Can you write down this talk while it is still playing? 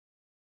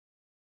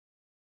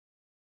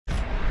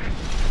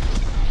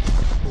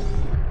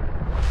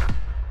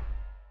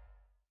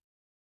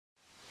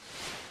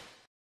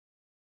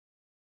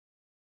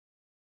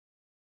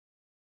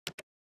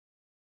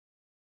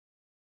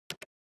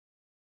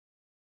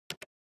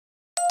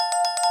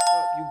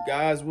You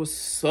guys,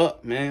 what's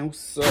up, man?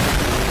 What's up,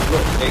 man?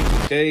 Look, hey,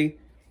 today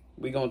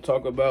we gonna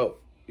talk about,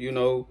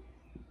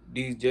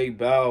 these J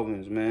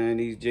Balvins, man.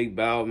 These J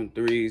Balvin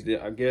threes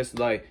that I guess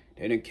like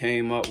they done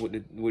came out with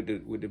the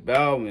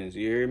Balvins,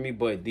 you hear me?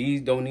 But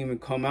these don't even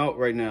come out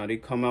right now. They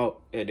come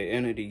out at the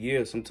end of the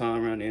year,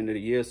 sometime around the end of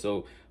the year.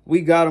 So we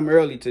got them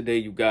early today,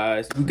 you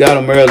guys. We got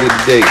them early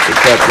today. So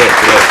clap that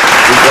for that.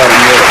 We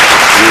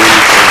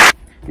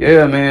got them early.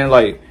 Yeah, man,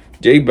 like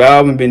J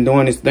Balvin been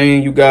doing his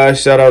thing, you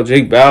guys. Shout out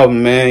J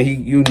Balvin, man. J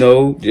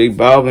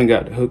Balvin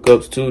got the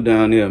hookups too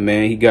down there,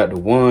 man. He got the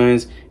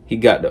ones. He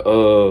got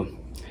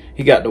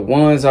the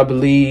ones, I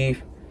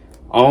believe.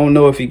 I don't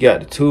know if he got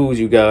the twos,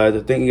 you guys.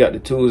 I think he got the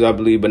twos, I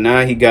believe. But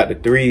now he got the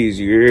threes,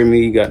 you hear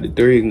me? He got the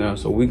threes now.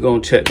 So we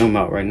gonna check them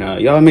out right now.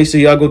 Y'all make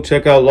sure y'all go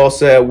check out Lost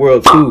Sad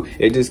World 2.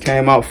 It just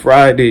came out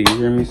Friday, you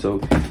hear me?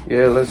 So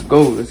yeah, let's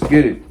go. Let's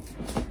get it.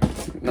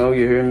 You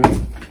hear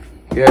me?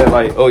 Yeah,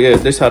 like, oh yeah,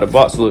 this how the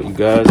box look, you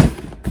guys.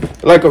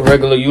 Like a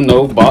regular,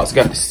 box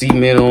got the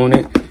cement on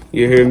it.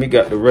 You hear me?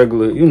 Got the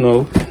regular, you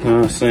know what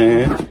I'm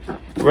saying?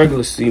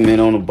 Regular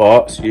cement on the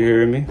box, you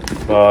hear me?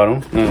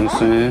 Bottom, you know what I'm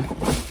saying?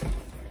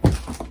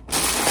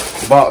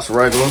 Box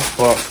regular a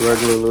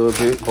little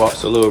bit.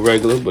 Box a little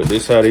regular, but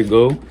this how they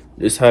go.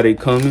 This how they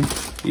coming.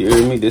 You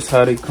hear me? This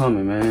how they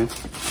coming, man.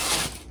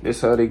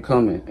 This how they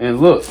coming.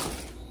 And look,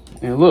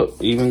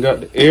 even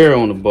got the air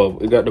on the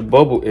bubble. It got the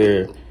bubble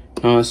air.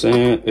 You know what I'm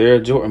saying? Air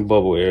Jordan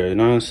bubble air. You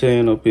know what I'm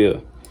saying? Up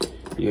here.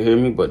 You hear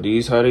me? But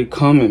these how they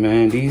coming,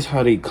 man. These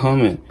how they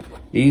coming.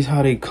 These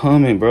how they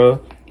coming, bro.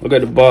 Look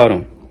at the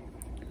bottom.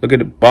 Look at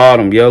the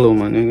bottom, yellow,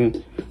 my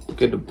nigga.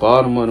 Look at the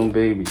bottom of them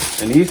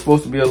babies. And these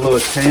supposed to be a little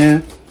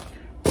tan.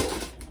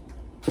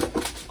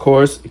 Of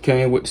course, it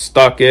came with the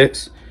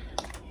StockX.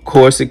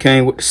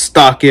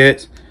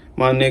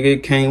 My nigga,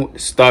 it came with the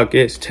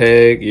StockX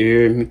tag. You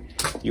hear me?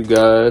 You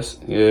guys,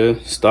 yeah,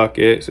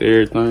 StockX,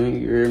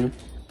 everything. You hear me?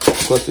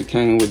 Of course, it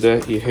came with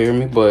that. You hear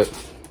me? But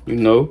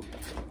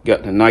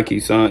got the Nike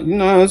sign. You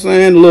know what I'm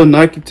saying? The little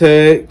Nike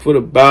tag for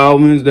the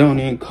Balvins. They don't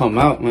even come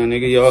out, man,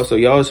 nigga. Y'all, so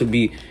y'all should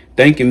be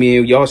thanking me.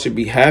 Y'all should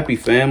be happy,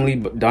 family.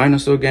 But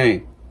Dinosaur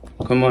Gang.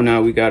 Come on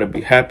now, we gotta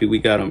be happy. We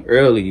got them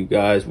early, you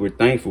guys. We're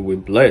thankful. We're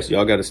blessed.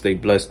 Y'all gotta stay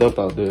blessed up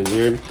out there, you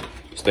hear me?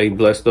 Stay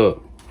blessed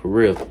up, for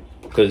real.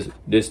 Because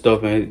this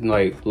stuff ain't,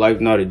 like, life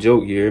not a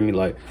joke, you hear me?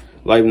 Like,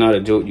 life not a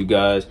joke, you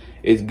guys.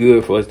 It's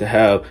good for us to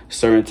have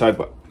certain type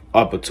of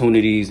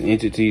opportunities,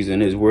 entities in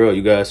this world,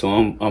 you guys. So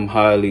I'm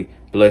highly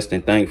blessed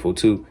and thankful,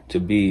 too, to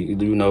be,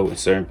 in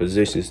certain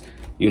positions.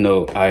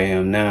 I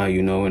am now,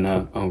 and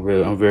I'm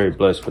very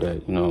blessed for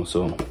that,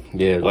 So,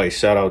 yeah, like,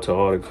 shout out to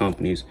all the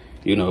companies,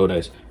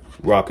 that's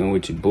rocking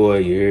with your boy,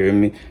 you hear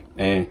me?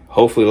 And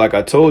hopefully, like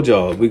I told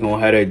y'all, we're gonna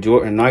have that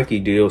Jordan Nike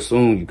deal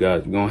soon, you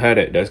guys. We're gonna have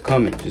that. That's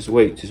coming. Just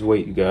wait,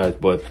 you guys.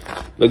 But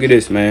look at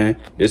this, man.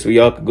 This where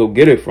y'all could go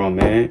get it from,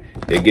 man.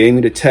 They gave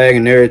me the tag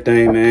and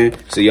everything, man.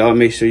 So y'all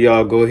make sure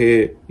y'all go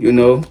ahead,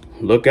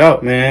 look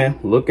out, man.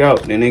 Look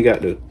out. Then they got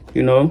the,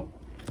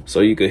 so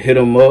you could hit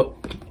them up.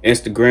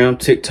 Instagram,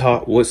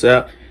 TikTok,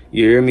 WhatsApp.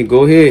 You hear me?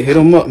 Go ahead, hit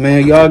them up,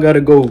 man. Y'all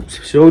gotta go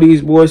show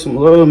these boys some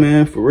love,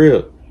 man, for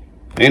real.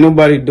 Ain't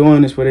nobody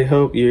doing this for their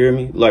help, you hear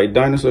me? Like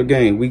Dinosaur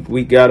Gang, we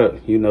gotta,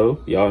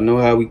 y'all know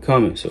how we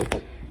coming. So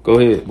go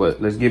ahead,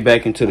 but let's get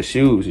back into the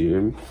shoes, you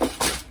hear me?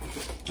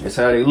 That's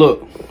how they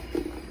look.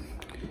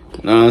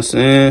 Know what I'm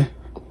saying?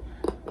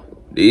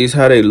 These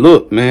how they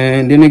look,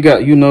 man. Then they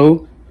got, I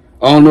don't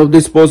know if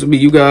this supposed to be,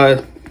 you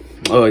guys,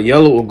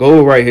 yellow or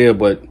gold right here,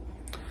 but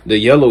the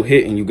yellow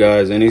hitting, you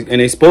guys, and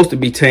it's supposed to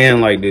be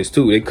tan like this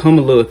too. They come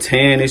a little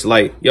tan. It's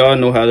like, y'all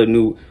know how the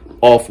new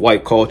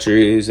off-white culture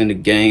is in the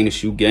game, the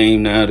shoe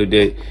game now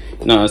today.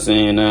 You know what I'm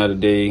saying? Now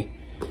today,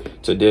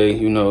 so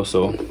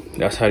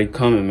that's how they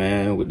coming,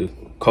 man, with the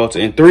culture.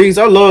 And threes,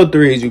 I love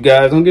threes, you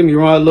guys. Don't get me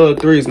wrong, I love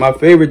threes. My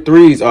favorite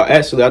threes are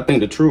actually, I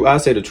think the True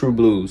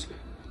Blues.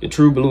 The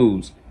True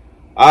Blues.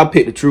 I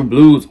pick the True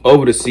Blues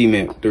over the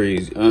Cement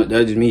threes. That's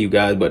just me, you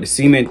guys. But the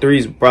Cement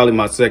threes are probably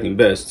my second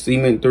best.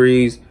 Cement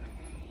threes,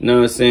 you know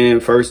what I'm saying?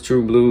 First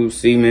True Blues,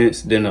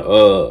 Cements, then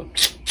the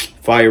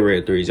Fire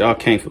Red threes. Y'all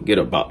can't forget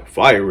about the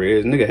Fire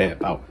Reds. Nigga had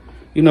about,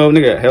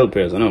 nigga had hell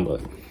pairs on them, but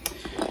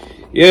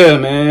yeah,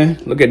 man.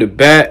 Look at the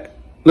back.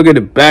 Look at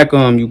the back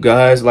on you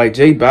guys. Like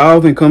J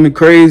Balvin coming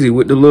crazy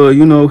with the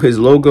little, his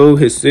logo,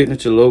 his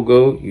signature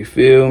logo. You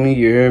feel me?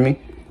 You hear me?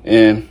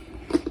 And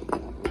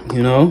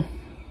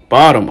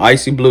bottom,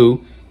 icy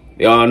blue.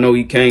 Y'all know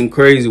he came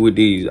crazy with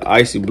these.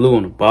 Icy blue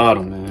on the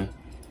bottom, man.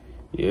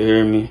 You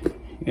hear me?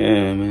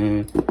 Yeah,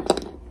 man.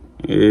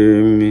 You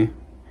hear me?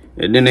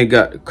 And then they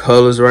got the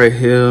colors right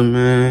here,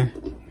 man.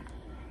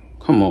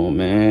 Come on,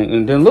 man.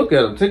 And then look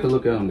at them. Take a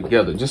look at them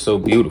together. Just so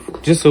beautiful.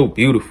 Just so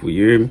beautiful,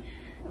 you hear me?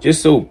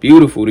 Just so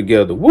beautiful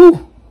together.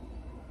 Woo!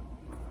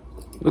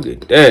 Look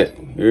at that.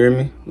 You hear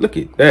me? Look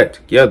at that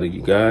together,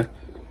 you guys.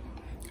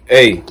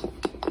 Hey.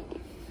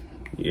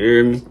 You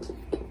hear me?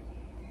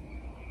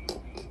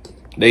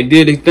 They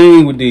did a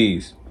thing with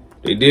these.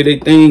 They did a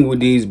thing with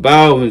these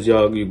Balvins,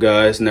 y'all, you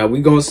guys. Now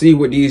we gonna see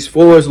what these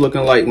fours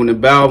looking like when the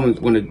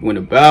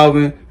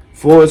Balvin,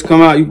 before it's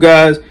come out, you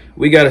guys,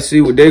 we got to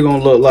see what they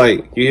gonna look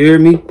like. You hear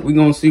me? We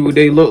gonna see what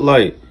they look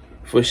like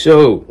for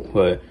sure.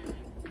 But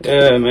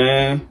yeah,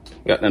 man,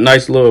 got a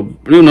nice little,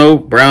 you know,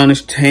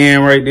 brownish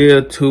tan right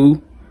there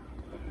too.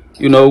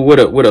 You know, where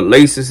the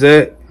lace is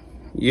at.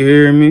 You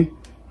hear me?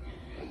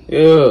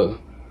 Yeah.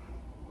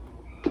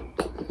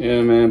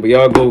 Yeah, man. But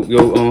y'all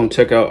go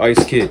check out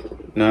Ice Kid.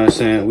 You know what I'm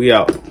saying? We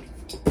out.